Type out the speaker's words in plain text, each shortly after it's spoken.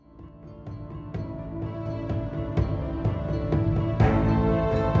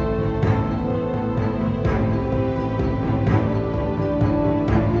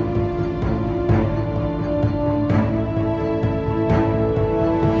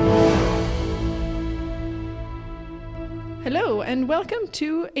Hello and welcome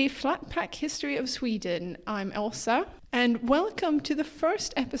to A Flat Pack History of Sweden. I'm Elsa and welcome to the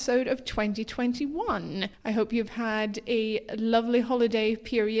first episode of 2021. I hope you've had a lovely holiday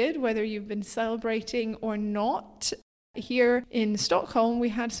period, whether you've been celebrating or not. Here in Stockholm we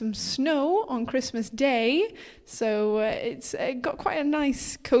had some snow on Christmas Day, so it's got quite a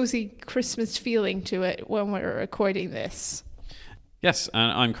nice cozy Christmas feeling to it when we're recording this. Yes,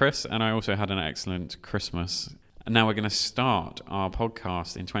 and I'm Chris and I also had an excellent Christmas. And now we're going to start our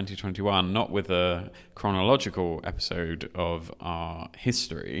podcast in 2021, not with a chronological episode of our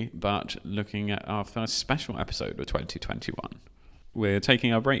history, but looking at our first special episode of 2021. We're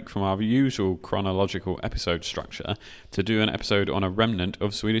taking a break from our usual chronological episode structure to do an episode on a remnant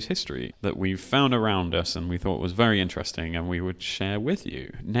of Swedish history that we've found around us and we thought was very interesting and we would share with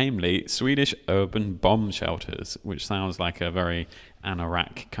you, namely Swedish urban bomb shelters, which sounds like a very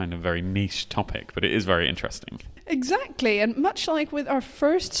anorak, kind of very niche topic, but it is very interesting. Exactly, and much like with our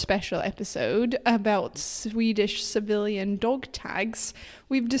first special episode about Swedish civilian dog tags,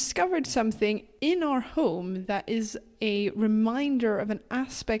 we've discovered something in our home that is a reminder of an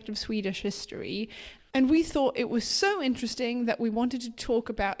aspect of Swedish history, and we thought it was so interesting that we wanted to talk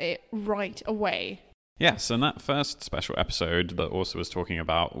about it right away. Yes, and that first special episode that Åsa was talking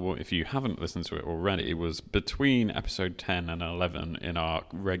about, if you haven't listened to it already, was between episode 10 and 11 in our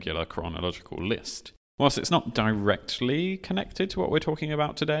regular chronological list. Whilst it's not directly connected to what we're talking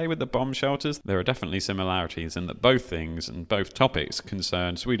about today with the bomb shelters, there are definitely similarities in that both things and both topics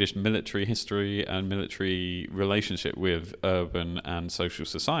concern Swedish military history and military relationship with urban and social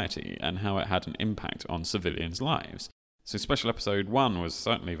society and how it had an impact on civilians' lives. So special episode 1 was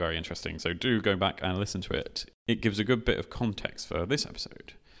certainly very interesting, so do go back and listen to it. It gives a good bit of context for this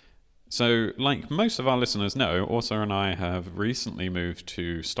episode. So, like most of our listeners know, Åsa and I have recently moved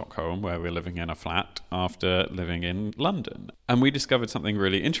to Stockholm, where we're living in a flat after living in London. And we discovered something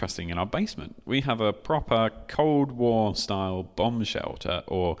really interesting in our basement. We have a proper Cold War style bomb shelter,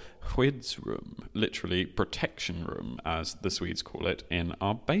 or skyddsrum, literally protection room, as the Swedes call it, in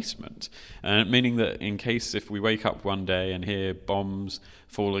our basement. Meaning that in case if we wake up one day and hear bombs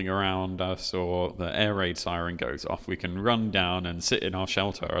falling around us or the air raid siren goes off, we can run down and sit in our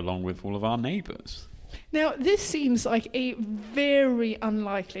shelter along with all of our neighbours. Now, this seems like a very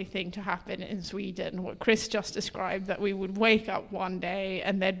unlikely thing to happen in Sweden, what Chris just described, that we would wake up one day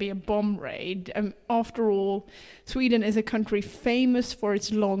and there'd be a bomb raid. After all, Sweden is a country famous for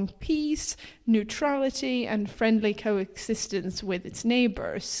its long peace, neutrality, and friendly coexistence with its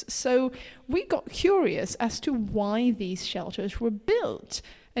neighbours. So we got curious as to why these shelters were built,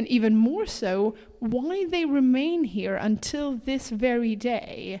 and even more so, why they remain here until this very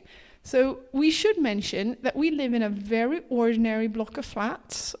day. So we should mention that we live in a very ordinary block of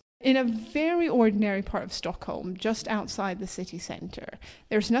flats in a very ordinary part of Stockholm, just outside the city centre.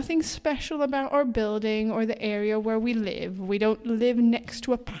 There's nothing special about our building or the area where we live. We don't live next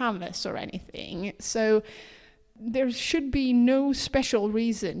to a palace or anything. So there should be no special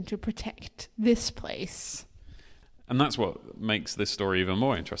reason to protect this place. And that's what makes this story even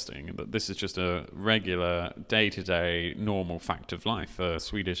more interesting, that this is just a regular, day-to-day, normal fact of life for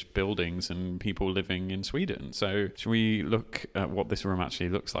Swedish buildings and people living in Sweden. So should we look at what this room actually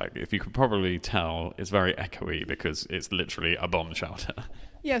looks like? If you could probably tell, it's very echoey because it's literally a bomb shelter.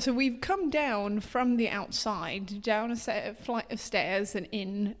 Yeah, so we've come down from the outside, down a flight of stairs and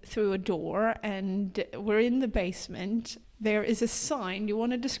in through a door, and we're in the basement. There is a sign. Do you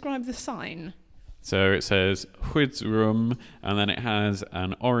want to describe the sign? So it says skyddsrum, and then it has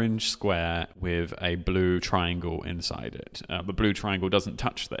an orange square with a blue triangle inside it. The blue triangle doesn't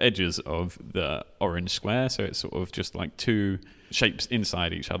touch the edges of the orange square, so it's sort of just like two shapes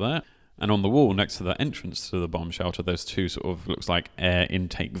inside each other. And on the wall next to the entrance to the bomb shelter, there's two sort of, looks like air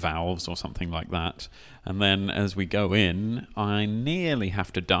intake valves or something like that. And then as we go in, I nearly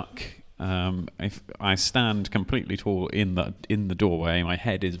have to duck. If I stand completely tall in the doorway, my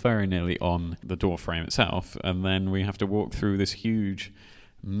head is very nearly on the door frame itself, and then we have to walk through this huge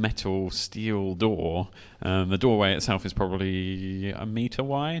metal steel door. The doorway itself is probably a metre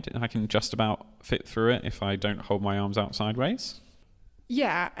wide. I can just about fit through it if I don't hold my arms out sideways.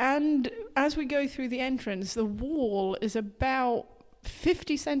 Yeah, and as we go through the entrance, the wall is about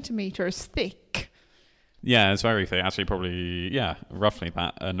 50 centimetres thick. Yeah, it's very thick. Actually, probably, yeah, roughly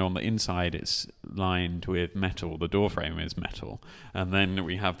that. And on the inside, it's lined with metal. The door frame is metal. And then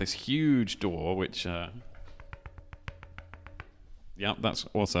we have this huge door, which... yeah, that's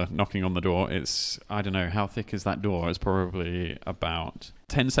also knocking on the door. It's, I don't know, how thick is that door? It's probably about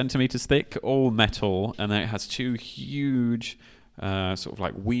 10 centimetres thick, all metal. And then it has two huge sort of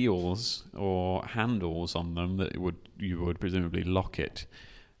like wheels or handles on them that you would presumably lock it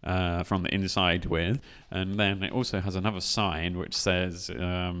from the inside with. And then it also has another sign which says,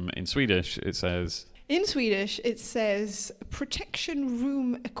 in Swedish, it says... In Swedish, it says protection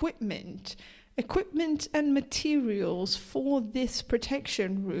room equipment. Equipment and materials for this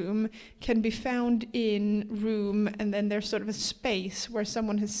protection room can be found in room, and then there's sort of a space where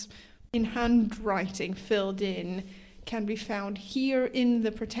someone has, in handwriting, filled in, can be found here in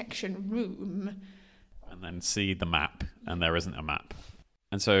the protection room. And then see the map, and there isn't a map.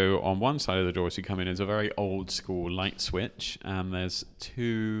 And so on one side of the door as you come in is a very old school light switch, and there's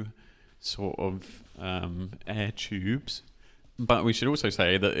two sort of air tubes. But we should also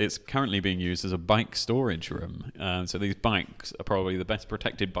say that it's currently being used as a bike storage room. So these bikes are probably the best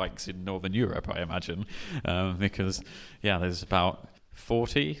protected bikes in Northern Europe, I imagine, because, there's about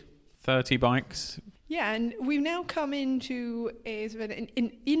 30 bikes. Yeah, and we've now come into an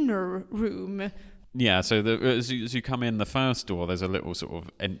inner room. Yeah, so as you come in the first door, there's a little sort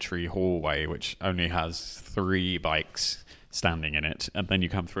of entry hallway which only has 3 bikes standing in it, and then you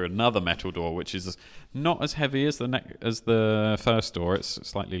come through another metal door which is not as heavy as the first door. It's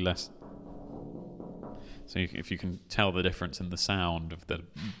slightly less. So if you can tell the difference in the sound of the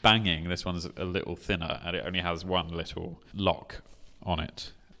banging, this one's a little thinner, and it only has one little lock on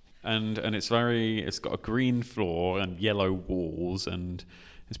it. And it's got a green floor and yellow walls, and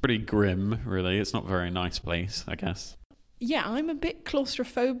it's pretty grim, really. It's not a very nice place, I guess. Yeah, I'm a bit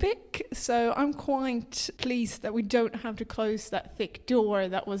claustrophobic, so I'm quite pleased that we don't have to close that thick door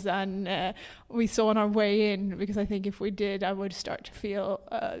that was we saw on our way in, because I think if we did, I would start to feel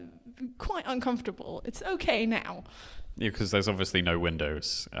quite uncomfortable. It's okay now. Yeah, because there's obviously no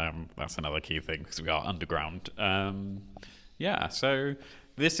windows. That's another key thing, because we are underground. So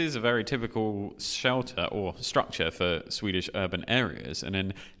this is a very typical shelter or structure for Swedish urban areas. And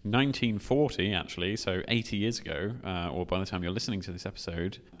in 1940, actually, so 80 years ago, or by the time you're listening to this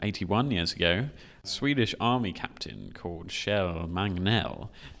episode, 81 years ago, a Swedish army captain called Kjell Magnell,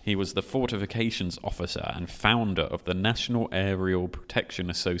 he was the fortifications officer and founder of the National Aerial Protection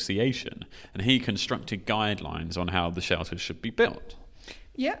Association. And he constructed guidelines on how the shelters should be built.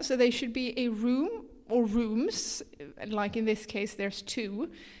 Yeah, so they should be a room or rooms, like in this case there's 2,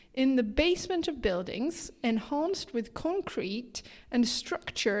 in the basement of buildings, enhanced with concrete and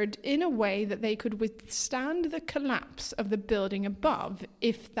structured in a way that they could withstand the collapse of the building above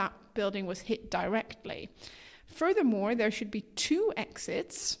if that building was hit directly. Furthermore, there should be 2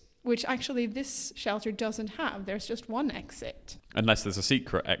 exits, which actually this shelter doesn't have. There's just 1 exit. Unless there's a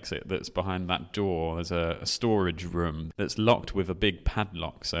secret exit that's behind that door. There's a storage room that's locked with a big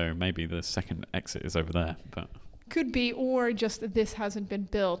padlock, so maybe the second exit is over there. But could be, or just that this hasn't been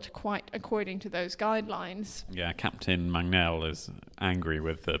built quite according to those guidelines. Yeah, Captain Magnell is angry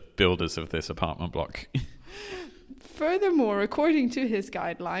with the builders of this apartment block. Furthermore, according to his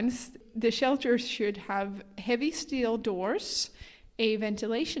guidelines, the shelter should have heavy steel doors, a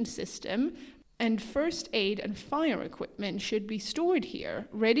ventilation system, and first aid and fire equipment should be stored here,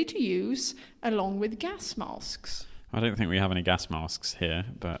 ready to use, along with gas masks. I don't think we have any gas masks here,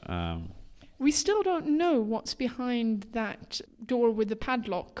 but... We still don't know what's behind that door with the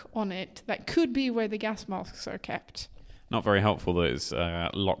padlock on it. That could be where the gas masks are kept. Not very helpful that it's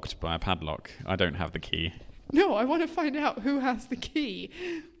locked by a padlock. I don't have the key. No, I want to find out who has the key.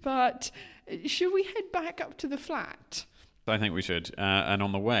 But should we head back up to the flat? I think we should. And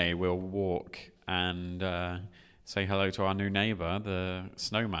on the way, we'll walk and say hello to our new neighbour, the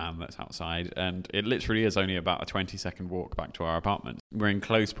snowman that's outside. And it literally is only about a 20-second walk back to our apartment. We're in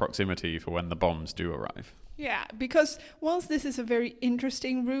close proximity for when the bombs do arrive. Yeah, because whilst this is a very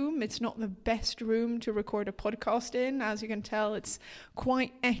interesting room, it's not the best room to record a podcast in. As you can tell, it's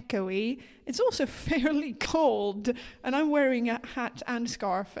quite echoey. It's also fairly cold, and I'm wearing a hat and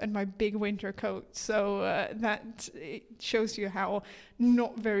scarf and my big winter coat, so that shows you how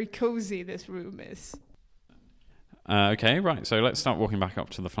not very cozy this room is. Okay, right, so let's start walking back up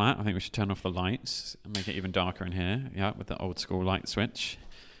to the flat. I think we should turn off the lights and make it even darker in here, with the old school light switch.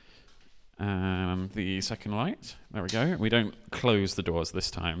 The second light, there we go. We don't close the doors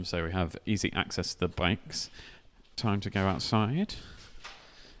this time, so we have easy access to the bikes. Time to go outside.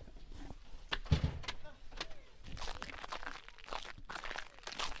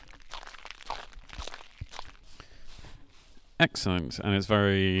 Excellent, and it's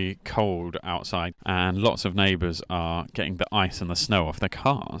very cold outside, and lots of neighbours are getting the ice and the snow off their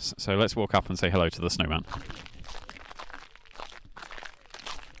cars. So let's walk up and say hello to the snowman.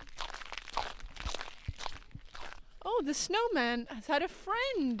 the snowman has had a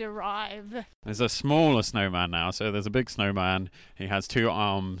friend arrive. There's a smaller snowman now, so there's a big snowman. He has 2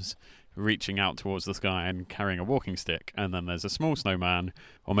 arms reaching out towards the sky and carrying a walking stick, and then there's a small snowman,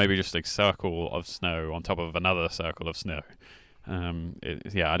 or maybe just a circle of snow on top of another circle of snow.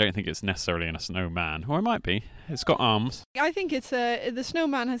 I don't think it's necessarily in a snowman, or it might be. It's got arms. I think it's the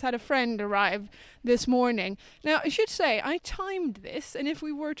snowman has had a friend arrive this morning. Now, I should say, I timed this, and if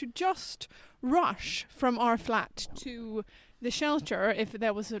we were to just rush from our flat to the shelter, if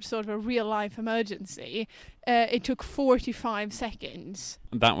there was a sort of a real-life emergency, it took 45 seconds.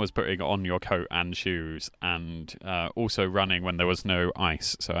 That was putting on your coat and shoes, and also running when there was no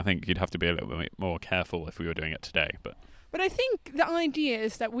ice, so I think you'd have to be a little bit more careful if we were doing it today, But I think the idea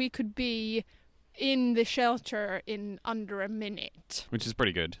is that we could be in the shelter in under a minute. Which is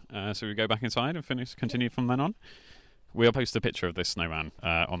pretty good. So we go back inside and continue from then on. We'll post a picture of this snowman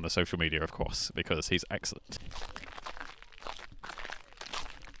on the social media, of course, because he's excellent.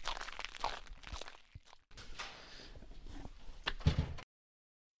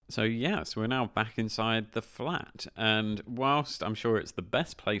 So yes, we're now back inside the flat, and whilst I'm sure it's the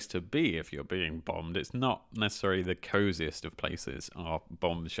best place to be if you're being bombed, it's not necessarily the coziest of places, our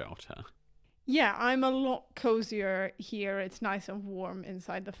bomb shelter. Yeah, I'm a lot cozier here. It's nice and warm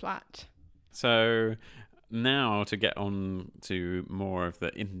inside the flat. So now to get on to more of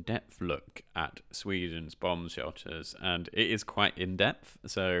the in-depth look at Sweden's bomb shelters, and it is quite in-depth,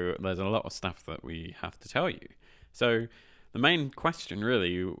 so there's a lot of stuff that we have to tell you. So the main question,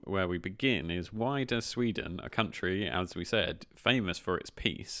 really, where we begin is why does Sweden, a country, as we said, famous for its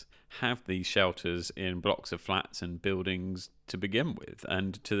peace, have these shelters in blocks of flats and buildings to begin with,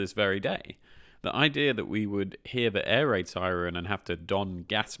 and to this very day? The idea that we would hear the air raid siren and have to don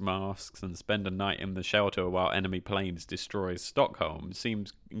gas masks and spend a night in the shelter while enemy planes destroy Stockholm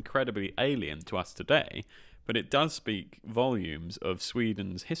seems incredibly alien to us today, but it does speak volumes of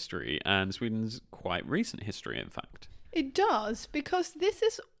Sweden's history, and Sweden's quite recent history, in fact. It does, because this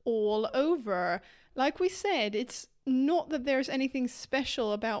is all over. Like we said, it's not that there's anything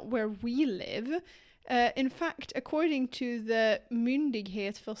special about where we live. In fact, according to the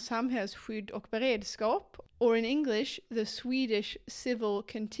Myndighet för samhällsskydd och beredskap, or in English, the Swedish Civil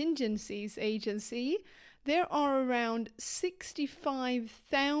Contingencies Agency, there are around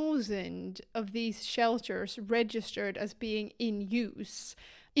 65,000 of these shelters registered as being in use.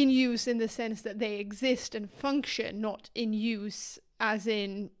 In use in the sense that they exist and function, not in use as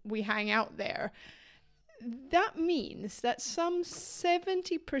in we hang out there. That means that some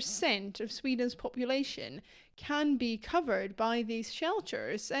 70% of Sweden's population can be covered by these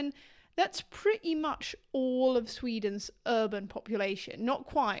shelters, and that's pretty much all of Sweden's urban population. Not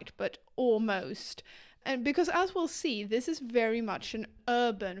quite, but almost. And because, as we'll see, this is very much an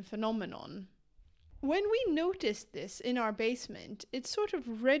urban phenomenon. When we noticed this in our basement, it sort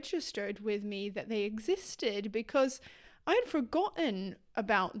of registered with me that they existed, because I had forgotten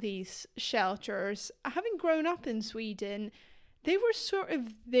about these shelters. Having grown up in Sweden, they were sort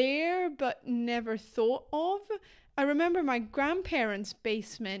of there but never thought of. I remember my grandparents'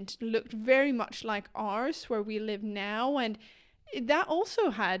 basement looked very much like ours, where we live now, and that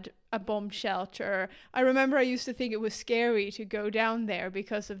also had a bomb shelter. I remember I used to think it was scary to go down there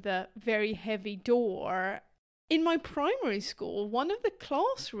because of the very heavy door. In my primary school, one of the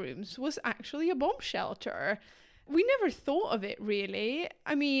classrooms was actually a bomb shelter. We never thought of it, really.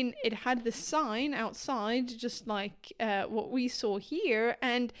 I mean, it had the sign outside, just like what we saw here,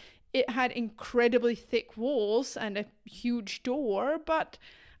 and it had incredibly thick walls and a huge door, but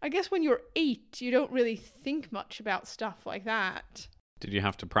I guess when you're 8, you don't really think much about stuff like that. Did you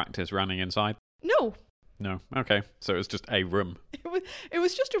have to practice running inside? No. No. Okay. So it was just a room. It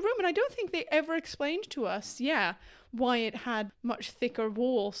was just a room, and I don't think they ever explained to us, why it had much thicker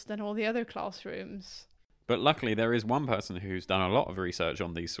walls than all the other classrooms. But luckily, there is one person who's done a lot of research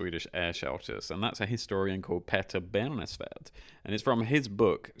on these Swedish air shelters, and that's a historian called Peter Bernesved. And it's from his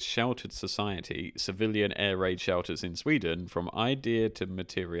book, Sheltered Society, Civilian Air Raid Shelters in Sweden, From Idea to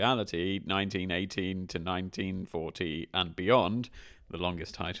Materiality, 1918 to 1940 and Beyond, the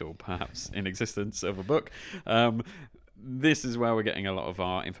longest title, perhaps, in existence of a book. This is where we're getting a lot of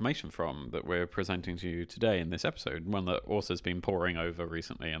our information from that we're presenting to you today in this episode, one that Åsa's been poring over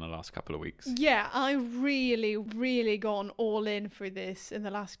recently in the last couple of weeks. Yeah, I've really gone all in for this in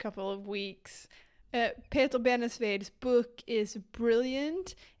the last couple of weeks. Peter Bernesved's book is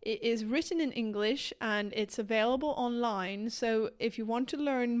brilliant. It is written in English and it's available online. So if you want to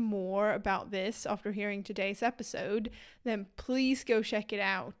learn more about this after hearing today's episode, then please go check it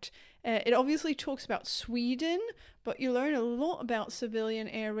out. It obviously talks about Sweden, but you learn a lot about civilian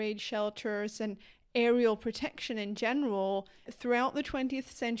air raid shelters and aerial protection in general throughout the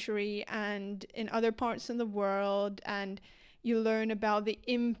 20th century and in other parts of the world. And you learn about the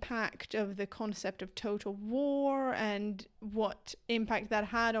impact of the concept of total war and what impact that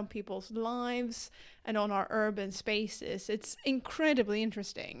had on people's lives and on our urban spaces. It's incredibly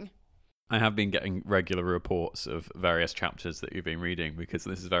interesting. I have been getting regular reports of various chapters that you've been reading, because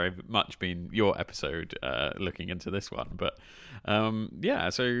this has very much been your episode looking into this one. But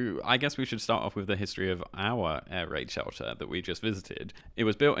so I guess we should start off with the history of our air raid shelter that we just visited. It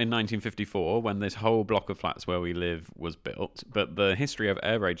was built in 1954 when this whole block of flats where we live was built, but the history of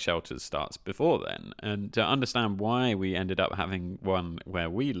air raid shelters starts before then. And to understand why we ended up having one where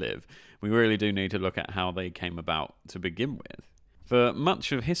we live, we really do need to look at how they came about to begin with. For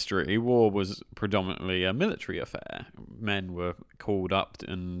much of history, war was predominantly a military affair. Men were called up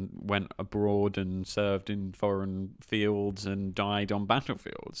and went abroad and served in foreign fields and died on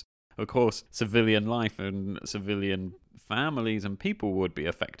battlefields. Of course, civilian life and civilian families and people would be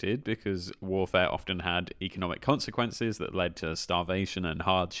affected, because warfare often had economic consequences that led to starvation and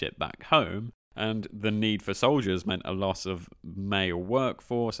hardship back home. And the need for soldiers meant a loss of male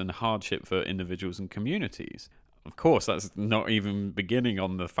workforce and hardship for individuals and communities. Of course, that's not even beginning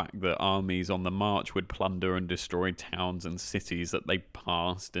on the fact that armies on the march would plunder and destroy towns and cities that they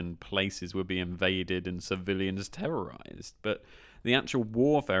passed, and places would be invaded and civilians terrorized. But the actual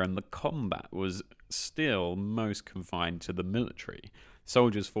warfare and the combat was still most confined to the military.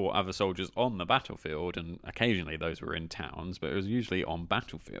 Soldiers fought other soldiers on the battlefield, and occasionally those were in towns, but it was usually on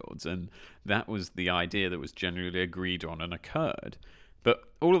battlefields, and that was the idea that was generally agreed on and occurred. But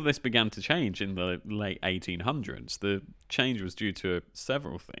all of this began to change in the late 1800s. The change was due to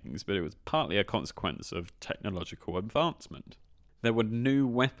several things, but it was partly a consequence of technological advancement. There were new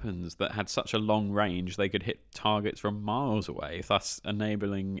weapons that had such a long range they could hit targets from miles away, thus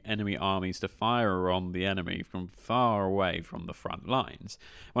enabling enemy armies to fire on the enemy from far away from the front lines.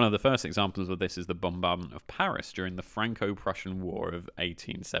 One of the first examples of this is the bombardment of Paris during the Franco-Prussian War of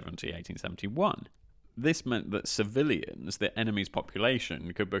 1870-1871. This meant that civilians, the enemy's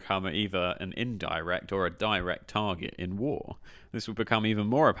population, could become either an indirect or a direct target in war. This would become even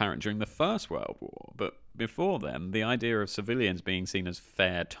more apparent during the First World War, but before then, the idea of civilians being seen as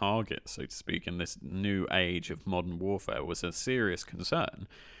fair targets, so to speak, in this new age of modern warfare was a serious concern.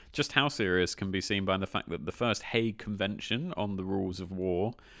 Just how serious can be seen by the fact that the first Hague Convention on the Rules of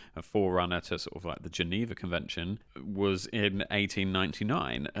War, a forerunner to sort of like the Geneva Convention, was in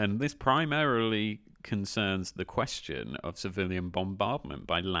 1899, and this primarily concerns the question of civilian bombardment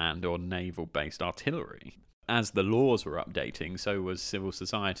by land or naval-based artillery. As the laws were updating, so was civil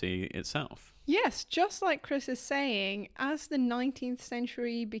society itself. Yes, just like Chris is saying, as the 19th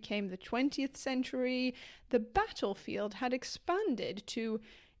century became the 20th century, the battlefield had expanded to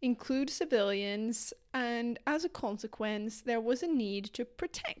include civilians, and as a consequence, there was a need to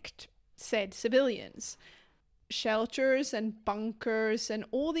protect said civilians. Shelters and bunkers and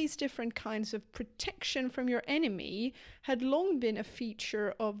all these different kinds of protection from your enemy had long been a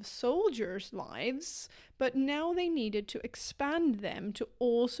feature of soldiers' lives, but now they needed to expand them to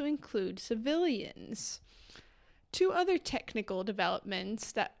also include civilians. Two other technical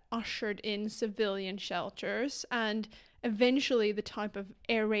developments that ushered in civilian shelters and eventually the type of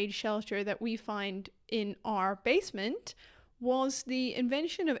air raid shelter that we find in our basement was the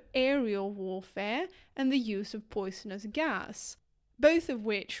invention of aerial warfare and the use of poisonous gas, both of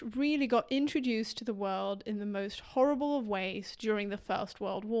which really got introduced to the world in the most horrible of ways during the First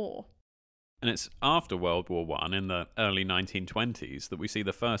World War. And it's after World War I, in the early 1920s, that we see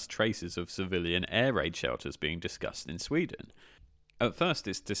the first traces of civilian air raid shelters being discussed in Sweden. At first,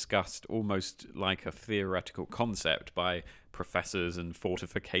 it's discussed almost like a theoretical concept by professors and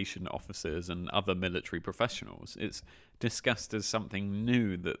fortification officers and other military professionals. It's discussed as something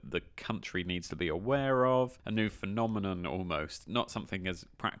new that the country needs to be aware of, a new phenomenon almost, not something as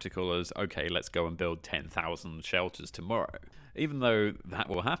practical as, okay, let's go and build 10,000 shelters tomorrow. Even though that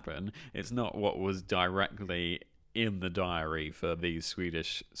will happen, it's not what was directly in the diary for these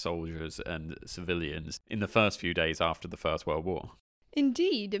Swedish soldiers and civilians in the first few days after the First World War.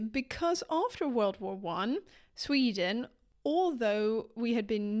 Indeed, because after World War I, Sweden, although we had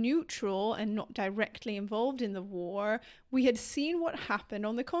been neutral and not directly involved in the war, we had seen what happened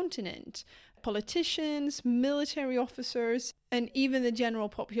on the continent. Politicians, military officers, and even the general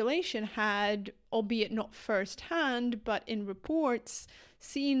population had, albeit not firsthand, but in reports,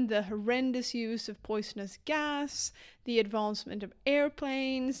 seen the horrendous use of poisonous gas, the advancement of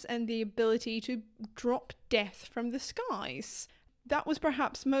airplanes, and the ability to drop death from the skies. That was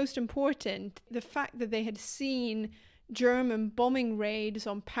perhaps most important, the fact that they had seen German bombing raids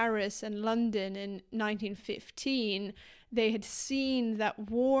on Paris and London in 1915, they had seen that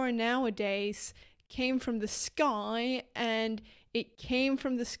war nowadays came from the sky, and it came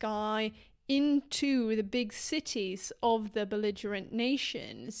from the sky into the big cities of the belligerent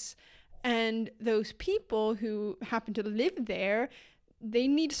nations. And those people who happen to live there, they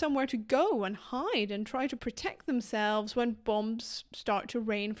need somewhere to go and hide and try to protect themselves when bombs start to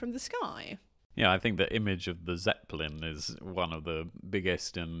rain from the sky. Yeah, I think the image of the Zeppelin is one of the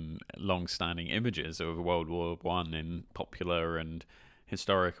biggest and long-standing images of World War I in popular and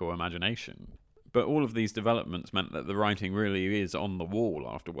historical imagination. But all of these developments meant that the writing really is on the wall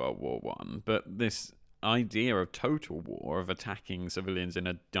after World War I. But this idea of total war, of attacking civilians in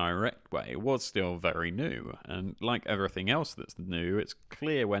a direct way, was still very new. And like everything else that's new, it's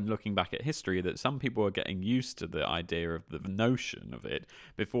clear when looking back at history that some people are getting used to the idea of the notion of it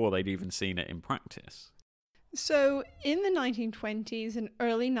before they'd even seen it in practice. So, in the 1920s and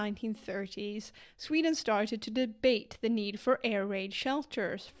early 1930s, Sweden started to debate the need for air raid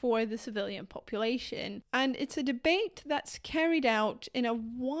shelters for the civilian population. And it's a debate that's carried out in a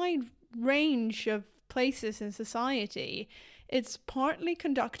wide range of places in society. It's partly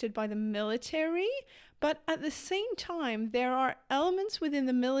conducted by the military, but at the same time, there are elements within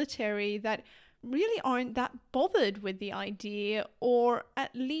the military that really aren't that bothered with the idea, or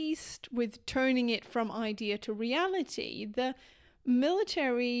at least with turning it from idea to reality. The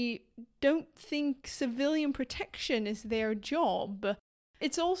military don't think civilian protection is their job.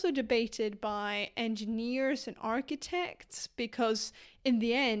 It's also debated by engineers and architects, because in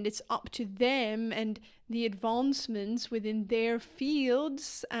the end it's up to them and the advancements within their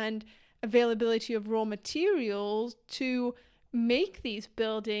fields and availability of raw materials to make these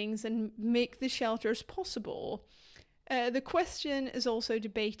buildings and make the shelters possible. The question is also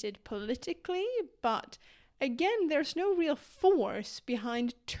debated politically, but again, there's no real force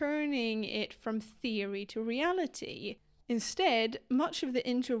behind turning it from theory to reality. Instead, much of the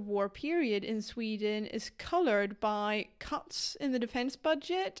interwar period in Sweden is coloured by cuts in the defence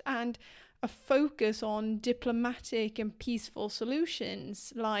budget and a focus on diplomatic and peaceful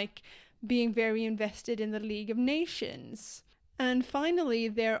solutions, like being very invested in the League of Nations. And finally,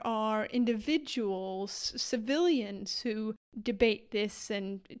 there are individuals, civilians, who debate this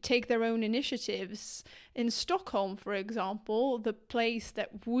and take their own initiatives. In Stockholm, for example, the place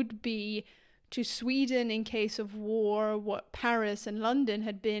that would be to Sweden in case of war what Paris and London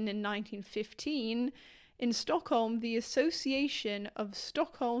had been in 1915, in Stockholm, the Association of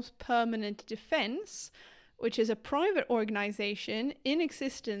Stockholm's Permanent Defence, which is a private organisation in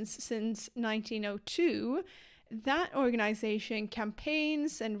existence since 1902, that organization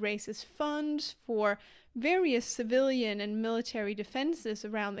campaigns and raises funds for various civilian and military defenses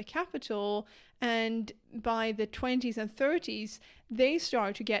around the capital, and by the 20s and 30s, they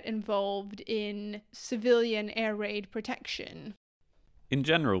start to get involved in civilian air raid protection. In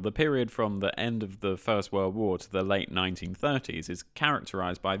general, the period from the end of the First World War to the late 1930s is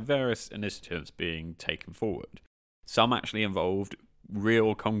characterised by various initiatives being taken forward. Some actually involved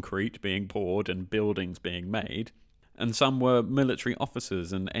real concrete being poured and buildings being made, and some were military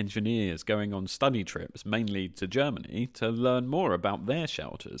officers and engineers going on study trips, mainly to Germany, to learn more about their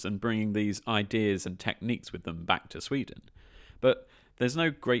shelters and bringing these ideas and techniques with them back to Sweden. But there's no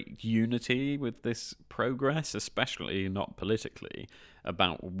great unity with this progress, especially not politically,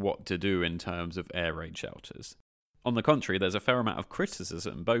 about what to do in terms of air raid shelters. On the contrary, there's a fair amount of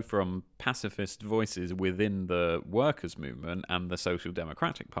criticism, both from pacifist voices within the workers' movement and the Social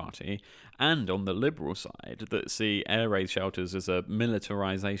Democratic Party, and on the liberal side, that see air raid shelters as a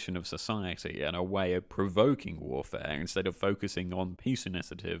militarization of society and a way of provoking warfare instead of focusing on peace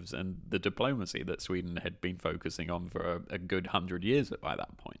initiatives and the diplomacy that Sweden had been focusing on for a good 100 years by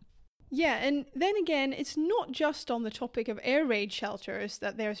that point. Yeah, and then again, it's not just on the topic of air raid shelters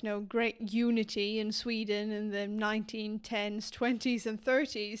that there's no great unity in Sweden in the 1910s, 20s and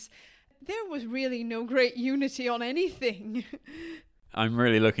 30s. There was really no great unity on anything. I'm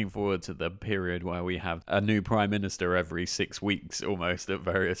really looking forward to the period where we have a new prime minister every 6 weeks almost at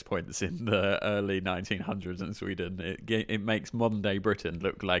various points in the early 1900s in Sweden. It makes modern day Britain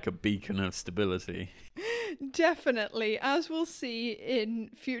look like a beacon of stability. Definitely. As we'll see in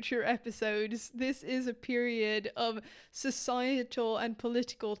future episodes, this is a period of societal and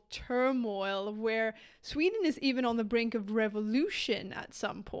political turmoil where Sweden is even on the brink of revolution at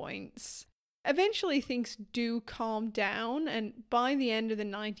some points. Eventually things do calm down, and by the end of the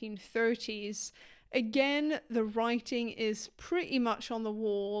 1930s, again, the writing is pretty much on the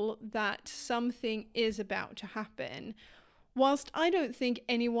wall that something is about to happen. Whilst I don't think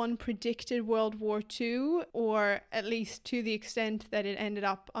anyone predicted World War II, or at least to the extent that it ended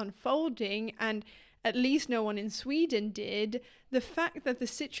up unfolding, and at least no one in Sweden did, the fact that the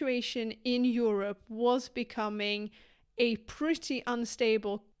situation in Europe was becoming a pretty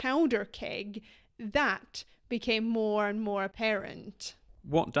unstable powder keg, that became more and more apparent.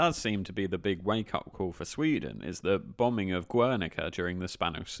 What does seem to be the big wake-up call for Sweden is the bombing of Guernica during the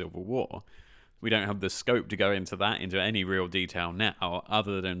Spanish Civil War. We don't have the scope to go into any real detail now,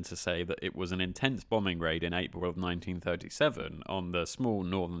 other than to say that it was an intense bombing raid in April of 1937 on the small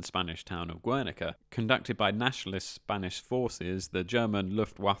northern Spanish town of Guernica, conducted by nationalist Spanish forces, the German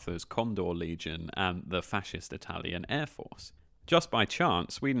Luftwaffe's Condor Legion, and the fascist Italian Air Force. Just by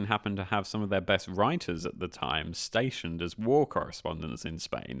chance, Sweden happened to have some of their best writers at the time stationed as war correspondents in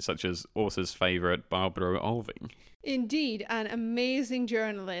Spain, such as Åsa's favourite Barbara Alving. Indeed, an amazing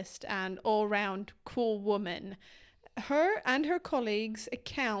journalist and all-round cool woman. Her and her colleagues'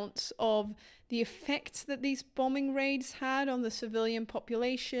 accounts of the effects that these bombing raids had on the civilian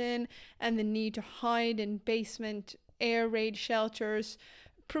population and the need to hide in basement air raid shelters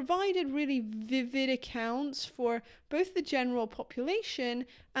provided really vivid accounts for both the general population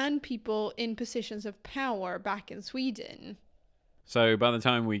and people in positions of power back in Sweden. So by the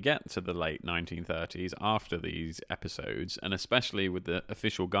time we get to the late 1930s, after these episodes, and especially with the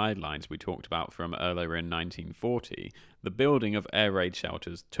official guidelines we talked about from earlier in 1940, the building of air raid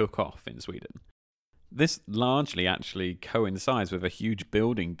shelters took off in Sweden. This largely actually coincides with a huge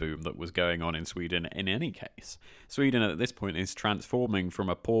building boom that was going on in Sweden in any case. Sweden at this point is transforming from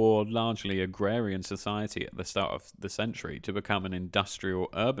a poor, largely agrarian society at the start of the century to become an industrial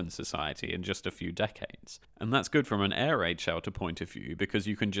urban society in just a few decades. And that's good from an air raid shelter point of view, because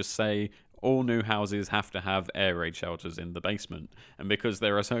you can just say all new houses have to have air raid shelters in the basement. And because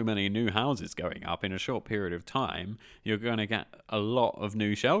there are so many new houses going up in a short period of time, you're going to get a lot of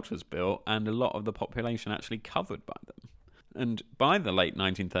new shelters built and a lot of the population actually covered by them. And by the late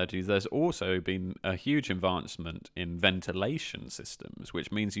 1930s, there's also been a huge advancement in ventilation systems,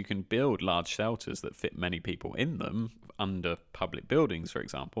 which means you can build large shelters that fit many people in them, under public buildings, for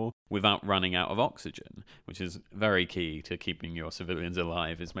example, without running out of oxygen, which is very key to keeping your civilians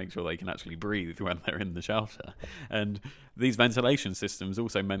alive, is make sure they can actually breathe when they're in the shelter. And these ventilation systems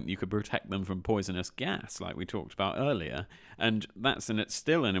also meant you could protect them from poisonous gas, like we talked about earlier. And it's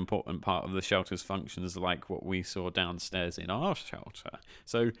still an important part of the shelter's functions, like what we saw downstairs in our shelter.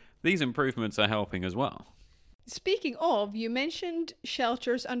 So these improvements are helping as well. Speaking of, you mentioned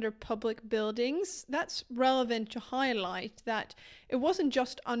shelters under public buildings. That's relevant to highlight that it wasn't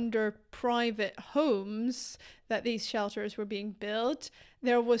just under private homes that these shelters were being built.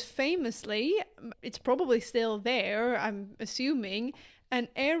 There was famously, it's probably still there, I'm assuming, an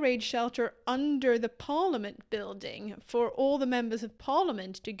air raid shelter under the Parliament building for all the members of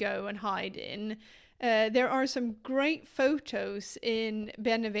Parliament to go and hide in. There are some great photos in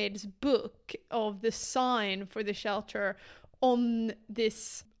Beneved's book of the sign for the shelter on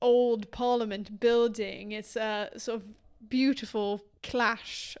this old Parliament building. It's a sort of beautiful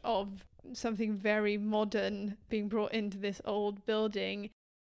clash of something very modern being brought into this old building.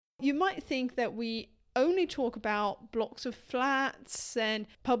 You might think that we only talk about blocks of flats and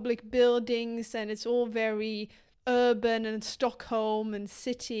public buildings, and it's all very urban and Stockholm and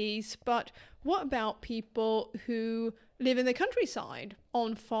cities, but what about people who live in the countryside,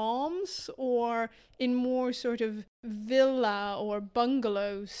 on farms, or in more sort of villa or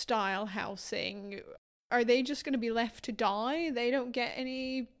bungalow style housing? Are they just going to be left to die? They don't get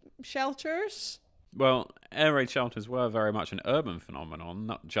any shelters? Well, air raid shelters were very much an urban phenomenon,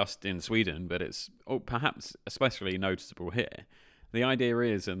 not just in Sweden, but it's perhaps especially noticeable here. The idea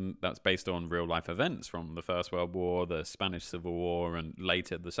is, and that's based on real-life events from the First World War, the Spanish Civil War, and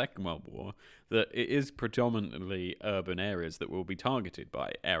later the Second World War, that it is predominantly urban areas that will be targeted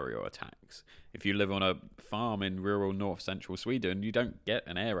by aerial attacks. If you live on a farm in rural north-central Sweden, you don't get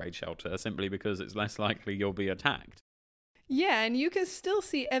an air raid shelter simply because it's less likely you'll be attacked. Yeah, and you can still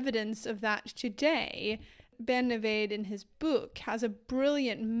see evidence of that today. Beneved in his book has a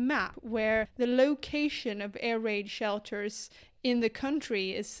brilliant map where the location of air raid shelters in the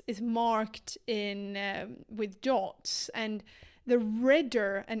country is marked in with dots, and the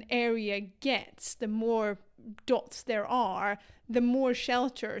redder an area gets, the more dots there are, the more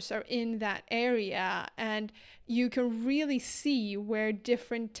shelters are in that area, and you can really see where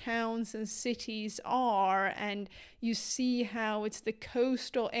different towns and cities are, and you see how it's the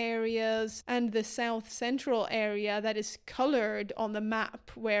coastal areas and the south central area that is colored on the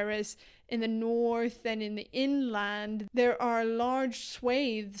map, whereas in the north and in the inland there are large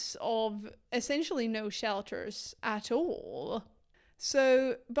swathes of essentially no shelters at all.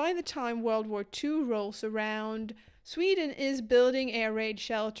 So by the time World War II rolls around, Sweden is building air raid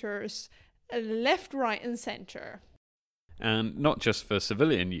shelters left, right and centre. And not just for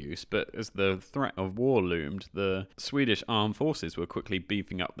civilian use, but as the threat of war loomed, the Swedish armed forces were quickly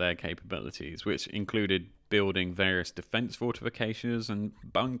beefing up their capabilities, which included building various defence fortifications and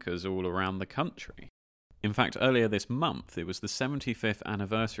bunkers all around the country. In fact, earlier this month, it was the 75th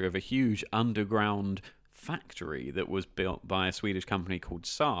anniversary of a huge underground factory that was built by a Swedish company called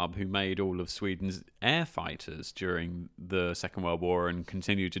Saab, who made all of Sweden's air fighters during the Second World War and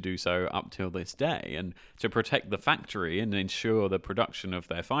continue to do so up till this day. And to protect the factory and ensure the production of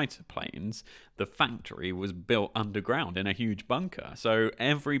their fighter planes, the factory was built underground in a huge bunker. So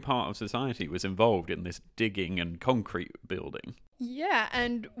every part of society was involved in this digging and concrete building. Yeah,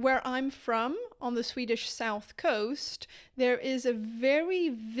 and where I'm from, on the Swedish south coast, there is a very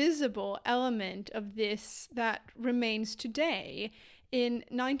visible element of this that remains today. In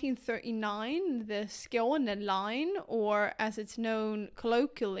 1939, the Skåne line, or as it's known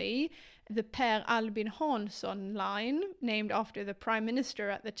colloquially, the Per Albin Hansson line, named after the Prime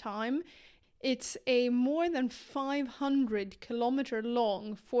Minister at the time, it's a more than 500-kilometer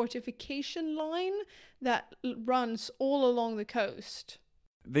long fortification line that runs all along the coast.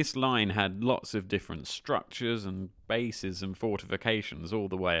 This line had lots of different structures and bases and fortifications all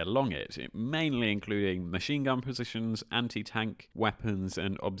the way along it, mainly including machine gun positions, anti-tank weapons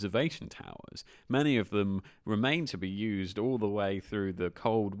and observation towers. Many of them remain to be used all the way through the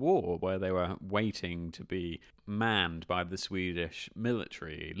Cold War, where they were waiting to be manned by the Swedish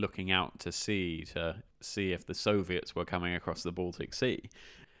military, looking out to see if the Soviets were coming across the Baltic Sea.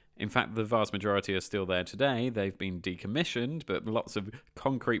 In fact, the vast majority are still there today. They've been decommissioned, but lots of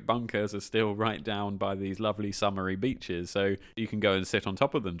concrete bunkers are still right down by these lovely summery beaches, so you can go and sit on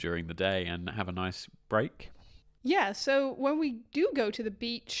top of them during the day and have a nice break. Yeah, so when we do go to the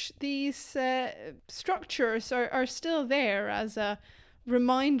beach, these structures are still there as a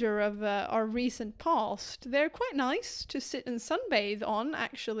reminder of our recent past. They're quite nice to sit and sunbathe on,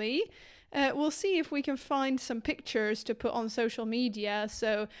 actually. We'll see if we can find some pictures to put on social media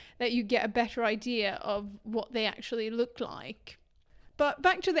so that you get a better idea of what they actually look like. But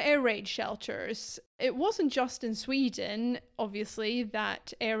back to the air raid shelters. It wasn't just in Sweden, obviously,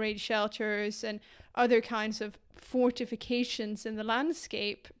 that air raid shelters and other kinds of fortifications in the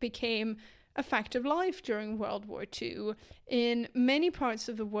landscape became a fact of life during World War II. In many parts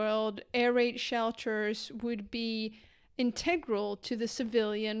of the world, air raid shelters would be integral to the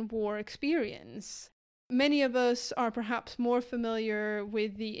civilian war experience. Many of us are perhaps more familiar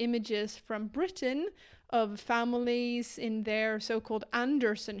with the images from Britain of families in their so-called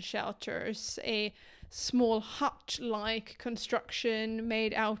Anderson shelters, a small hut-like construction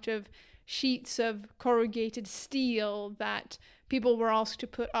made out of sheets of corrugated steel that people were asked to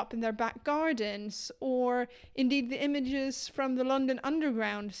put up in their back gardens, or indeed the images from the London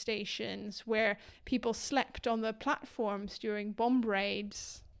Underground stations where people slept on the platforms during bomb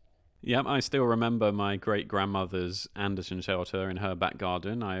raids. Yep, I still remember my great-grandmother's Anderson shelter in her back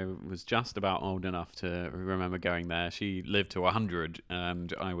garden. I was just about old enough to remember going there. She lived to 100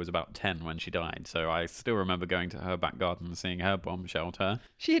 and I was about 10 when she died, so I still remember going to her back garden and seeing her bomb shelter.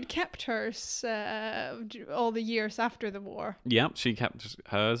 She had kept hers all the years after the war. Yep, she kept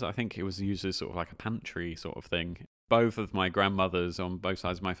hers. I think it was used as sort of like a pantry sort of thing. Both of my grandmothers on both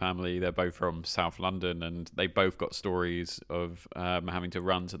sides of my family, they're both from South London, and they both got stories of having to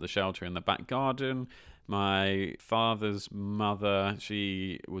run to the shelter in the back garden. My father's mother,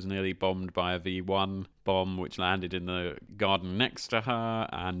 she was nearly bombed by a V1 bomb which landed in the garden next to her,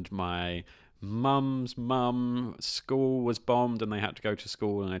 and my mum's mum, school was bombed and they had to go to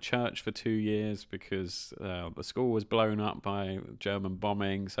school in a church for 2 years because the school was blown up by German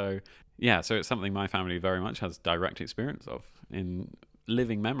bombing. So it's something my family very much has direct experience of in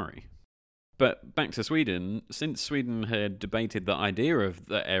living memory. But back to Sweden, since Sweden had debated the idea of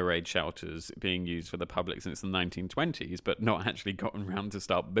the air raid shelters being used for the public since the 1920s, but not actually gotten round to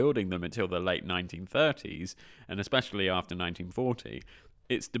start building them until the late 1930s, and especially after 1940,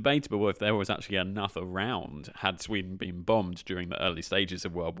 it's debatable if there was actually enough around had Sweden been bombed during the early stages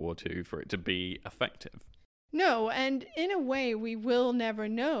of World War II for it to be effective. No, and in a way, we will never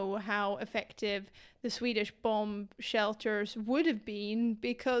know how effective the Swedish bomb shelters would have been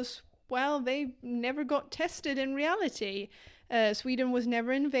because, well, they never got tested in reality. Sweden was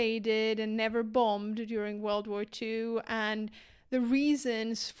never invaded and never bombed during World War II, and the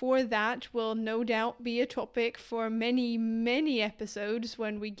reasons for that will no doubt be a topic for many, many episodes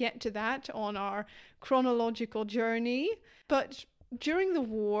when we get to that on our chronological journey. But during the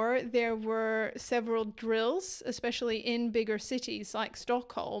war, there were several drills, especially in bigger cities like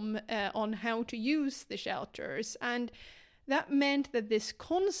Stockholm, on how to use the shelters. And that meant that this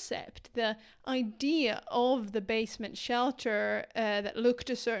concept, the idea of the basement shelter that looked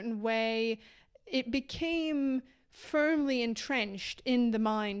a certain way, it became firmly entrenched in the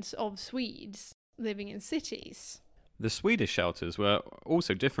minds of Swedes living in cities. The Swedish shelters were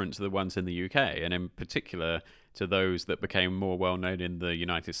also different to the ones in the UK, and in particular to those that became more well known in the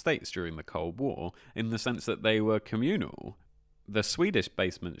United States during the Cold War, in the sense that they were communal. The Swedish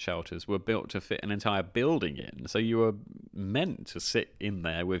basement shelters were built to fit an entire building in, so you were meant to sit in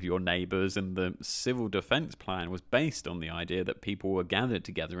there with your neighbours, and the civil defence plan was based on the idea that people were gathered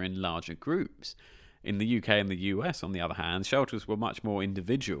together in larger groups. In the UK and the US, on the other hand, shelters were much more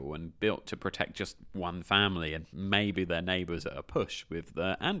individual and built to protect just one family and maybe their neighbours at a push with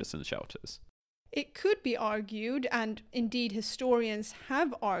the Anderson shelters. It could be argued, and indeed historians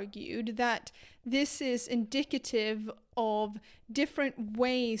have argued, that this is indicative of different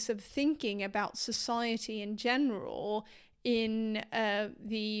ways of thinking about society in general in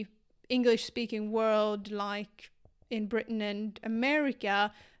the English-speaking world, like in Britain and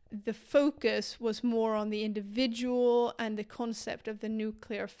America. The focus was more on the individual and the concept of the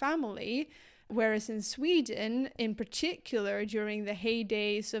nuclear family, whereas in Sweden, in particular during the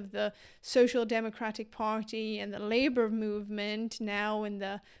heydays of the Social Democratic Party and the labor movement, now in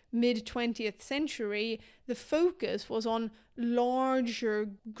the mid-20th century, the focus was on larger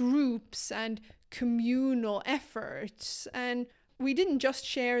groups and communal efforts. And we didn't just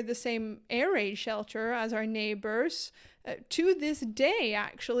share the same air raid shelter as our neighbors. To this day,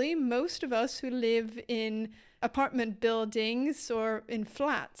 actually, most of us who live in apartment buildings or in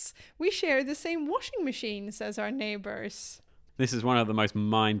flats, we share the same washing machines as our neighbors. This is one of the most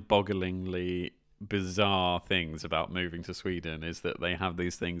mind-bogglingly bizarre things about moving to Sweden, is that they have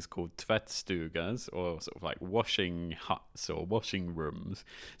these things called tvättstugas, or sort of like washing huts or washing rooms.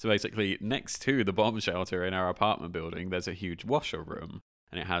 So basically, next to the bomb shelter in our apartment building, there's a huge washer room.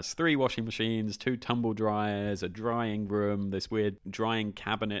 And it has 3 washing machines, 2 tumble dryers, a drying room, this weird drying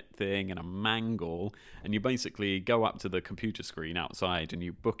cabinet thing, and a mangle. And you basically go up to the computer screen outside and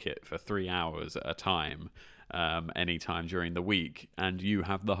you book it for 3 hours at a time, any time during the week, and you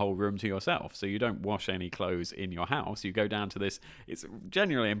have the whole room to yourself. So you don't wash any clothes in your house. You go down to this. It's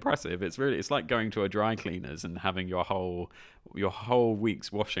genuinely impressive. It's like going to a dry cleaners and having your whole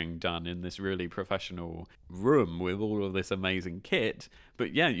week's washing done in this really professional room with all of this amazing kit.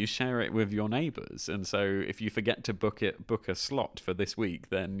 But yeah, you share it with your neighbours, and so if you forget to book a slot for this week,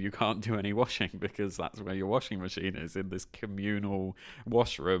 then you can't do any washing because that's where your washing machine is, in this communal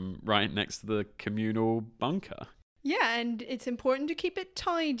washroom right next to the communal bunker. Yeah, and it's important to keep it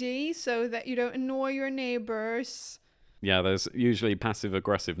tidy so that you don't annoy your neighbours. Yeah, there's usually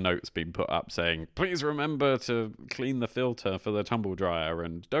passive-aggressive notes being put up saying, please remember to clean the filter for the tumble dryer,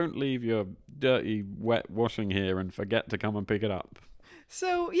 and don't leave your dirty, wet washing here and forget to come and pick it up.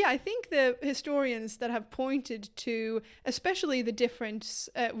 So, yeah, I think the historians that have pointed to, especially the difference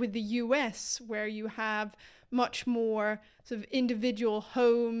with the US, where you have much more sort of individual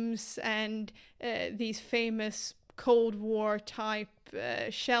homes and these famous Cold War type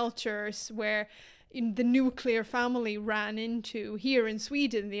shelters where the nuclear family ran into. Here in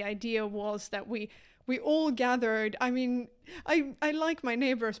Sweden, the idea was that we all gathered. I mean, I like my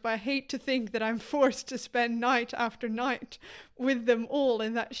neighbours, but I hate to think that I'm forced to spend night after night with them all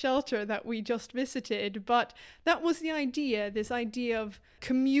in that shelter that we just visited. But that was the idea, this idea of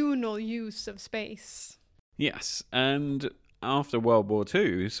communal use of space. Yes, and after World War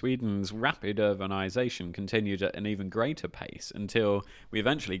II, Sweden's rapid urbanisation continued at an even greater pace until we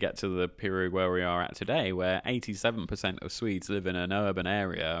eventually get to the period where we are at today, where 87% of Swedes live in an urban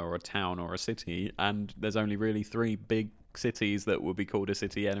area or a town or a city, and there's only really 3 big cities that would be called a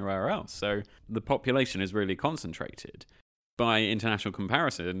city anywhere else. So the population is really concentrated. By international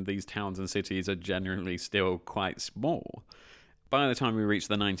comparison, these towns and cities are generally still quite small. By the time we reach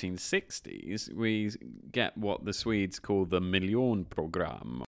the 1960s, we get what the Swedes call the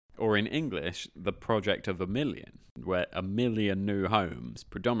miljonprogram, or in English, the Project of a Million, where 1 million new homes,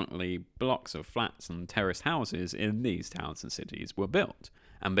 predominantly blocks of flats and terraced houses in these towns and cities, were built.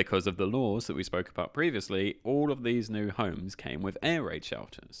 And because of the laws that we spoke about previously, all of these new homes came with air raid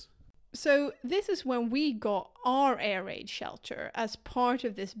shelters. So this is when we got our air raid shelter as part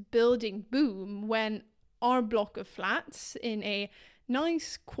of this building boom, when our block of flats in a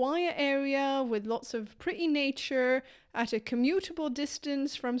nice quiet area with lots of pretty nature at a commutable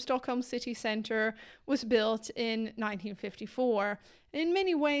distance from Stockholm city centre was built in 1954. In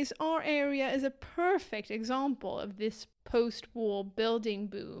many ways, our area is a perfect example of this post-war building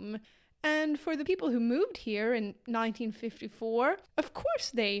boom. And for the people who moved here in 1954, of course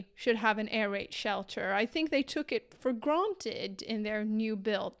they should have an air raid shelter. I think they took it for granted in their new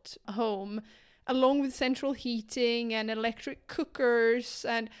built home, along with central heating and electric cookers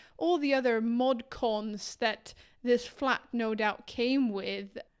and all the other mod cons that this flat no doubt came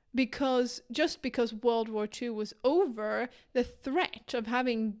with. Because just because World War II was over, the threat of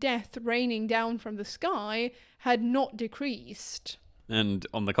having death raining down from the sky had not decreased. And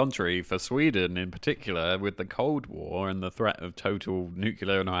on the contrary, for Sweden in particular, with the Cold War and the threat of total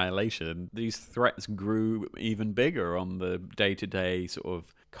nuclear annihilation, these threats grew even bigger on the day-to-day sort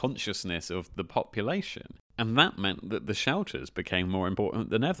of consciousness of the population. And that meant that the shelters became more important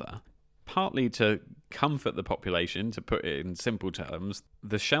than ever. Partly to comfort the population, to put it in simple terms,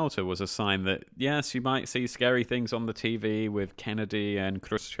 the shelter was a sign that, yes, you might see scary things on the TV with Kennedy and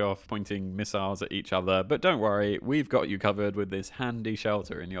Khrushchev pointing missiles at each other, but don't worry, we've got you covered with this handy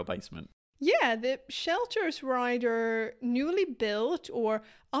shelter in your basement. Yeah, the shelters were either newly built or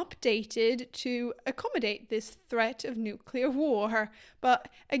updated to accommodate this threat of nuclear war. But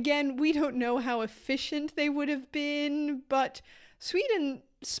again, we don't know how efficient they would have been, but Sweden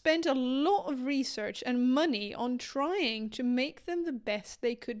spent a lot of research and money on trying to make them the best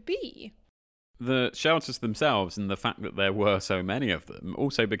they could be. The shelters themselves and the fact that there were so many of them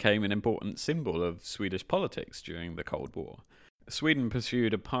also became an important symbol of Swedish politics during the Cold War. Sweden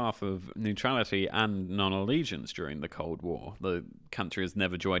pursued a path of neutrality and non-allegiance during the Cold War. The country has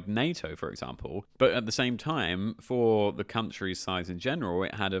never joined NATO, for example, but at the same time, for the country's size in general,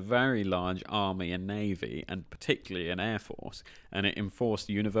 it had a very large army and navy, and particularly an air force, and it enforced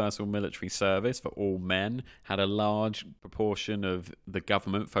universal military service for all men, had a large proportion of the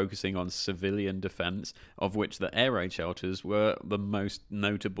government focusing on civilian defence, of which the air raid shelters were the most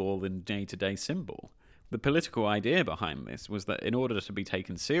notable and day-to-day symbol. The political idea behind this was that in order to be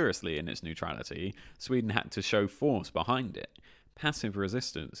taken seriously in its neutrality, Sweden had to show force behind it. Passive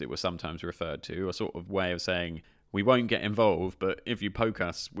resistance, it was sometimes referred to, a sort of way of saying, we won't get involved, but if you poke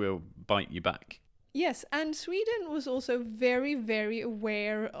us, we'll bite you back. Yes, and Sweden was also very, very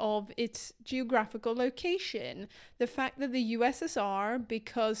aware of its geographical location. The fact that the USSR,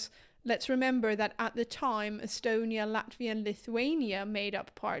 because let's remember that at the time Estonia, Latvia and Lithuania made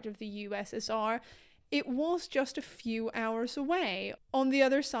up part of the USSR, it was just a few hours away, on the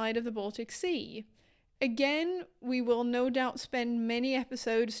other side of the Baltic Sea. Again, we will no doubt spend many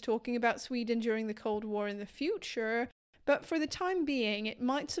episodes talking about Sweden during the Cold War in the future, but for the time being, it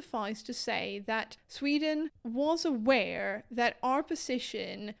might suffice to say that Sweden was aware that our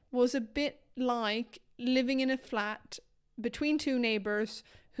position was a bit like living in a flat between two neighbours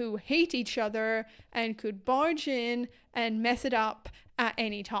who hate each other and could barge in and mess it up at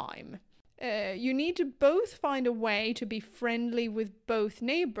any time. You need to both find a way to be friendly with both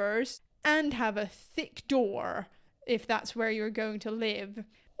neighbours and have a thick door if that's where you're going to live.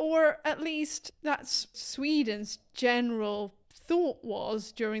 Or at least that's Sweden's general thought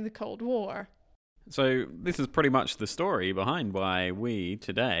was during the Cold War. So this is pretty much the story behind why we,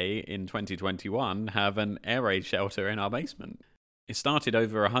 today, in 2021, have an air raid shelter in our basement. It started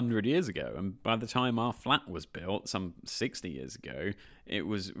over 100 years ago, and by the time our flat was built, some 60 years ago, it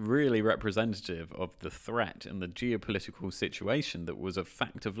was really representative of the threat and the geopolitical situation that was a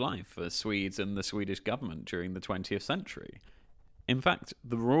fact of life for Swedes and the Swedish government during the 20th century. In fact,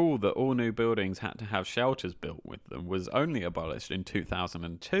 the rule that all new buildings had to have shelters built with them was only abolished in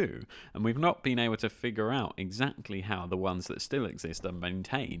 2002, and we've not been able to figure out exactly how the ones that still exist are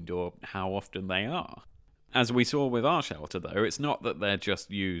maintained or how often they are. As we saw with our shelter, though, it's not that they're just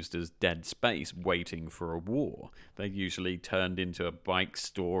used as dead space waiting for a war. They're usually turned into a bike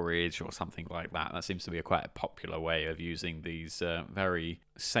storage or something like that. That seems to be quite a popular way of using these very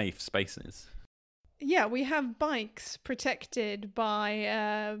safe spaces. Yeah, we have bikes protected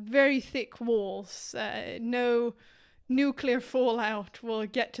by very thick walls. No nuclear fallout will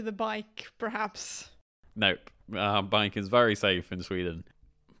get to the bike, perhaps. Nope, our bike is very safe in Sweden.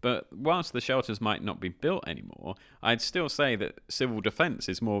 But whilst the shelters might not be built anymore, I'd still say that civil defence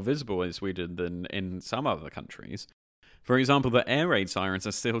is more visible in Sweden than in some other countries. For example, the air raid sirens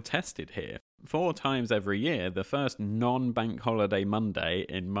are still tested here. 4 times every year, the first non-bank holiday Monday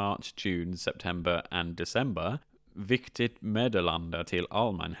in March, June, September and December, Viktigt meddelande till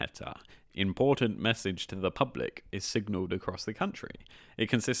allmänheten, important message to the public, is signalled across the country. It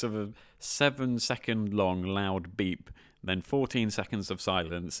consists of a 7-second long loud beep, then 14 seconds of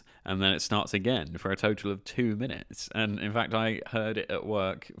silence, and then it starts again for a total of 2 minutes. And in fact, I heard it at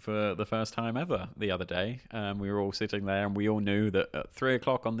work for the first time ever the other day. We were all sitting there and we all knew that at 3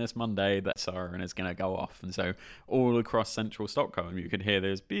 o'clock on this Monday, that siren is going to go off. And so all across central Stockholm, you could hear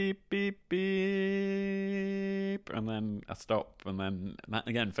this beep, beep, beep, and then a stop, and then that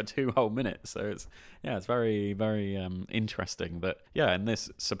again for 2 whole minutes. So it's very, very interesting that, in this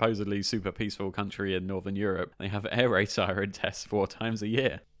supposedly super peaceful country in Northern Europe, they have air raid siren tests 4 times a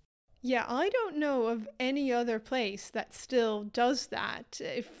year. Yeah, I don't know of any other place that still does that.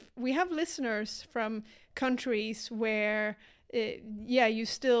 If we have listeners from countries where, you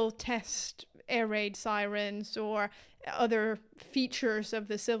still test air raid sirens or other features of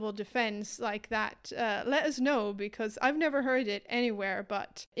the civil defense like that, let us know, because I've never heard it anywhere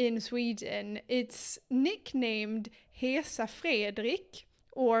but in Sweden. It's nicknamed Hesa Fredrik,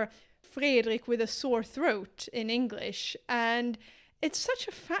 or Fredrik with a sore throat in English, and it's such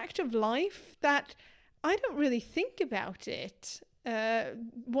a fact of life that I don't really think about it.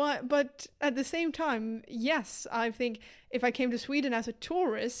 But at the same time, yes, I think if I came to Sweden as a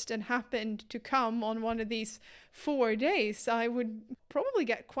tourist and happened to come on one of these 4 days, I would probably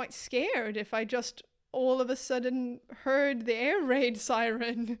get quite scared if I just all of a sudden heard the air raid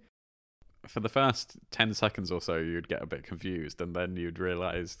siren. For the first 10 seconds or so, you'd get a bit confused, and then you'd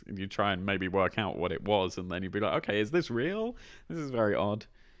realise, you'd try and maybe work out what it was, and then you'd be like, okay, is this real? This is very odd.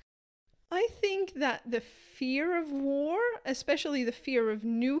 I think that the fear of war, especially the fear of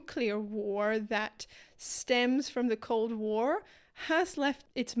nuclear war that stems from the Cold War, has left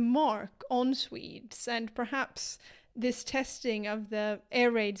its mark on Swedes, and perhaps this testing of the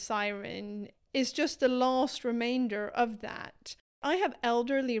air raid siren is just the last remainder of that. I have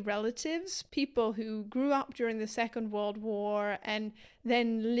elderly relatives, people who grew up during the Second World War and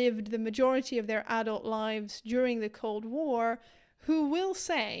then lived the majority of their adult lives during the Cold War, who will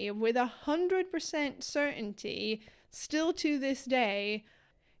say with 100% certainty, still to this day,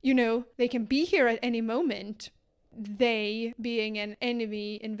 they can be here at any moment, they being an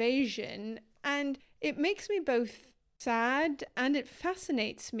enemy invasion. And it makes me both sad and it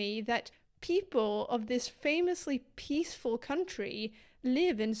fascinates me that people of this famously peaceful country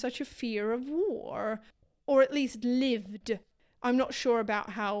live in such a fear of war, or at least lived. I'm not sure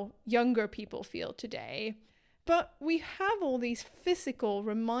about how younger people feel today. But we have all these physical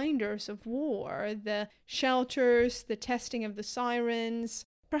reminders of war, the shelters, the testing of the sirens.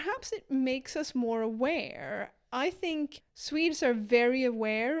 Perhaps it makes us more aware. I think Swedes are very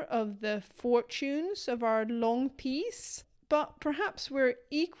aware of the fortunes of our long peace, but perhaps we're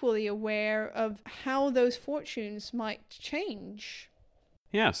equally aware of how those fortunes might change.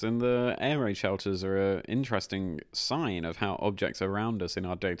 Yes, and the air raid shelters are an interesting sign of how objects around us in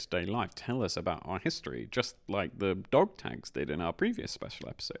our day-to-day life tell us about our history, just like the dog tags did in our previous special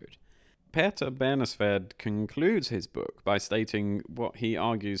episode. Peter Bernesved concludes his book by stating what he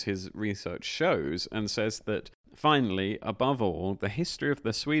argues his research shows, and says that, finally, above all, the history of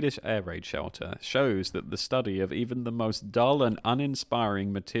the Swedish air raid shelter shows that the study of even the most dull and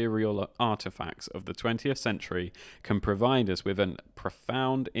uninspiring material artifacts of the 20th century can provide us with a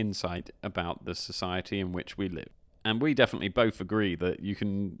profound insight about the society in which we live. And we definitely both agree that you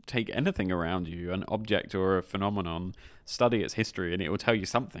can take anything around you, an object or a phenomenon, study its history, and it will tell you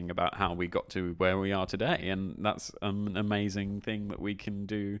something about how we got to where we are today. And that's an amazing thing that we can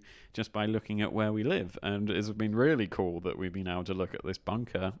do just by looking at where we live. And it's been really cool that we've been able to look at this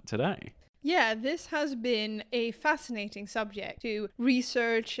bunker today. Yeah, this has been a fascinating subject to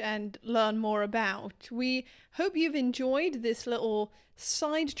research and learn more about. We hope you've enjoyed this little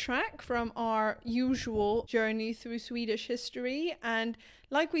sidetrack from our usual journey through Swedish history. And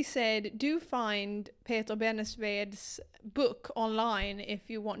like we said, do find Peter Bernesved's book online if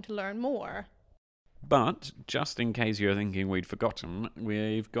you want to learn more. But, just in case you're thinking we'd forgotten,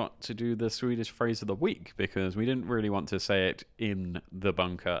 we've got to do the Swedish phrase of the week, because we didn't really want to say it in the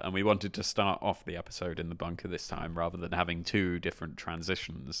bunker, and we wanted to start off the episode in the bunker this time, rather than having 2 different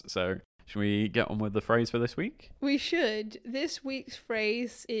transitions. So, should we get on with the phrase for this week? We should. This week's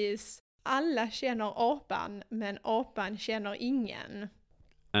phrase is Alla känner apan, men apan känner ingen.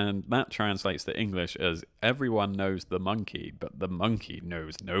 And that translates to English as everyone knows the monkey, but the monkey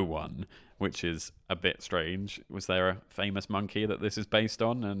knows no one, which is a bit strange. Was there a famous monkey that this is based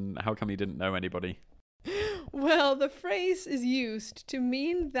on, and how come he didn't know anybody? Well, the phrase is used to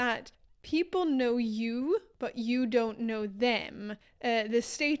mean that People know you, but you don't know them. The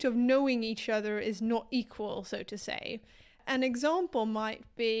state of knowing each other is not equal, so to say. An example might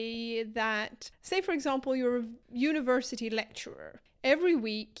be that, say for example, you're a university lecturer. Every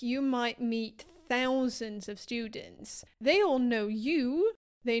week you might meet thousands of students. They all know you.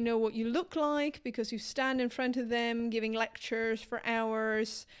 They know what you look like because you stand in front of them giving lectures for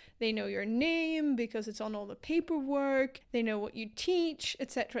hours. They know your name because it's on all the paperwork. They know what you teach,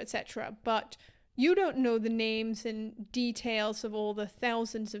 etc., etc. But you don't know the names and details of all the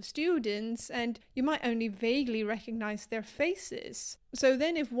thousands of students, and you might only vaguely recognize their faces. So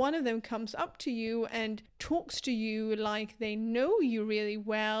then if one of them comes up to you and talks to you like they know you really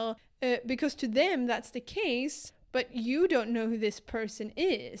well, because to them that's the case, but you don't know who this person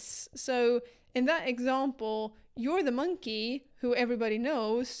is. So in that example, you're the monkey who everybody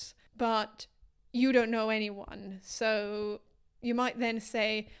knows, but you don't know anyone. So you might then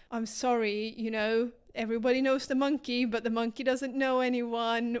say, I'm sorry, everybody knows the monkey, but the monkey doesn't know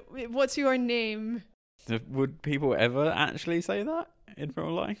anyone. What's your name? Would people ever actually say that in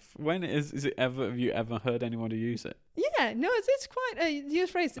real life? When is it ever? Have you ever heard anyone use it? Yeah, no, it's quite a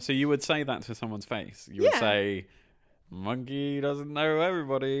used phrase. So you would say that to someone's face? You would say, monkey doesn't know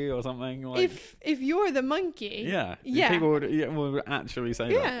everybody or something like. If you're the monkey, people would actually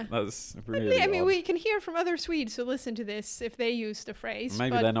say that. That's really. I mean, we can hear from other Swedes who listen to this if they use the phrase.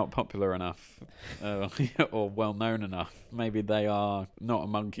 Maybe they're not popular enough or well known enough. Maybe they are not a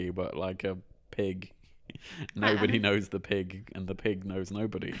monkey, but like a pig. Nobody knows the pig, and the pig knows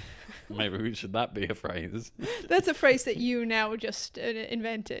nobody. Maybe should that be a phrase? That's a phrase that you now just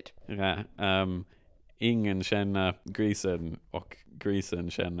invented. Yeah. Ingen känner grisen och grisen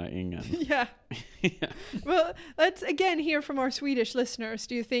känner ingen. Yeah. Well, let's again hear from our Swedish listeners.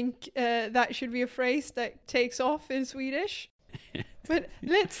 Do you think that should be a phrase that takes off in Swedish? But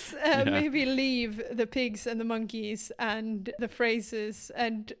let's maybe leave the pigs and the monkeys and the phrases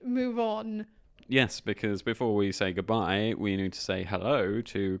and move on. Yes, because before we say goodbye, we need to say hello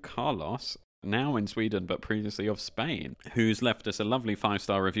to Carlos, now in Sweden but previously of Spain, who's left us a lovely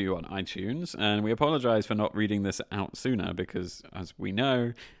 5-star review on iTunes. And we apologise for not reading this out sooner because, as we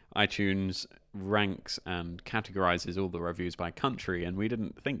know, iTunes ranks and categorises all the reviews by country, and we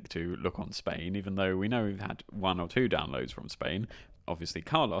didn't think to look on Spain, even though we know we've had 1 or 2 downloads from Spain. Obviously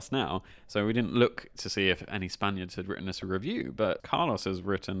Carlos now, so we didn't look to see if any Spaniards had written us a review, but Carlos has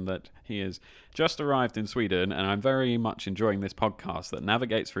written that he has just arrived in Sweden, and I'm very much enjoying this podcast that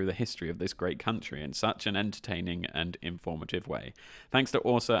navigates through the history of this great country in such an entertaining and informative way. Thanks to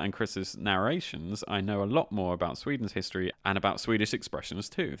Åsa and Chris's narrations, I know a lot more about Sweden's history and about Swedish expressions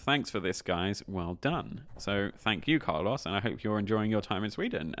too. Thanks for this, guys. Well done. So thank you, Carlos, and I hope you're enjoying your time in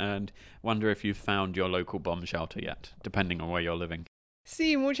Sweden, and wonder if you've found your local bomb shelter yet, depending on where you're living.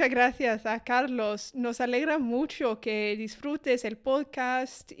 Sí, muchas gracias a Carlos. Nos alegra mucho que disfrutes el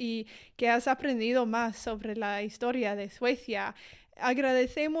podcast y que has aprendido más sobre la historia de Suecia.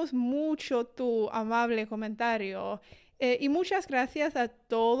 Agradecemos mucho tu amable comentario. Y muchas gracias a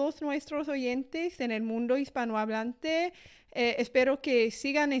todos nuestros oyentes en el mundo hispanohablante. Espero que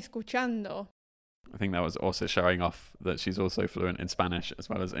sigan escuchando. I think that was also showing off that she's also fluent in Spanish as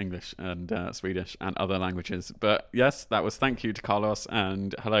well as English and Swedish and other languages. But yes, that was thank you to Carlos,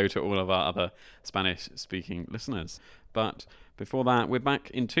 and hello to all of our other Spanish-speaking listeners. But before that, we're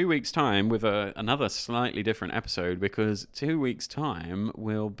back in 2 weeks' time with another slightly different episode, because 2 weeks' time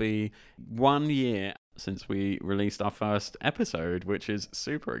will be 1 year since we released our first episode, which is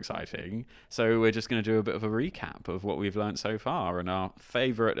super exciting. So we're just going to do a bit of a recap of what we've learned so far and our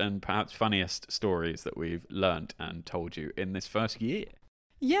favourite and perhaps funniest stories that we've learnt and told you in this first year.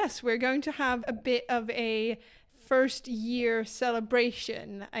 Yes, we're going to have a bit of a first year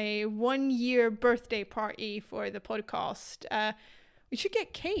celebration, a 1-year birthday party for the podcast. We should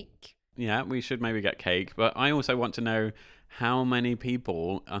get cake. Yeah, we should maybe get cake, but I also want to know how many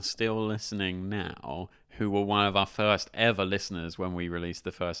people are still listening now who were one of our first ever listeners when we released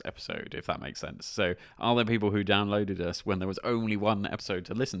the first episode, if that makes sense. So are there people who downloaded us when there was only 1 episode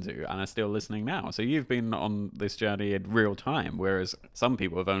to listen to and are still listening now? So you've been on this journey in real time, whereas some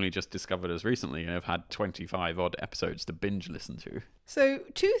people have only just discovered us recently and have had 25 odd episodes to binge listen to. So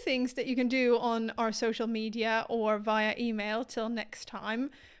 2 things that you can do on our social media or via email till next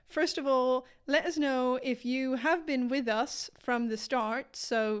time. First of all, let us know if you have been with us from the start,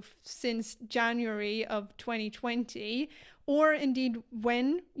 so since January of 2020, or indeed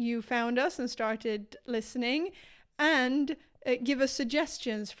when you found us and started listening, and give us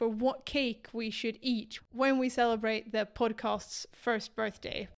suggestions for what cake we should eat when we celebrate the podcast's first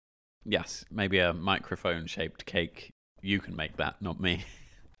birthday. Yes, maybe a microphone-shaped cake. You can make that, not me.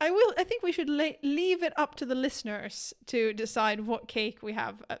 I think we should leave it up to the listeners to decide what cake we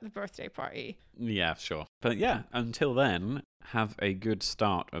have at the birthday party. Yeah, sure. But yeah, until then, have a good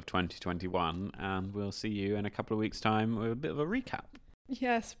start of 2021, and we'll see you in a couple of weeks' time with a bit of a recap.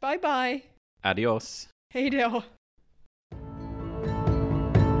 Yes, bye-bye. Adios. Hej då.